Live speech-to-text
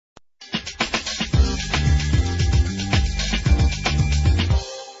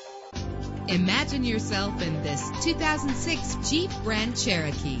Imagine yourself in this 2006 Jeep Grand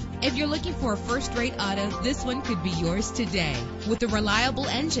Cherokee. If you're looking for a first-rate auto, this one could be yours today. With a reliable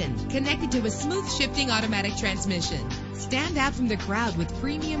engine connected to a smooth shifting automatic transmission. Stand out from the crowd with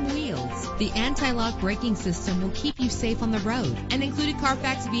premium wheels. The anti-lock braking system will keep you safe on the road. An included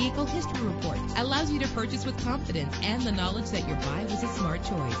Carfax Vehicle History Report allows you to purchase with confidence and the knowledge that your buy was a smart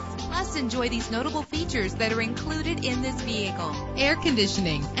choice. Plus, enjoy these notable features that are included in this vehicle: air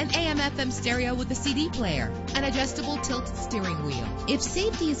conditioning, an AM/FM stereo with a CD player, an adjustable tilt steering wheel. If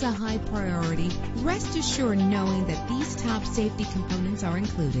safety is a high priority, rest assured knowing that these top safety components are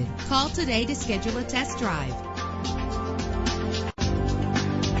included. Call today to schedule a test drive.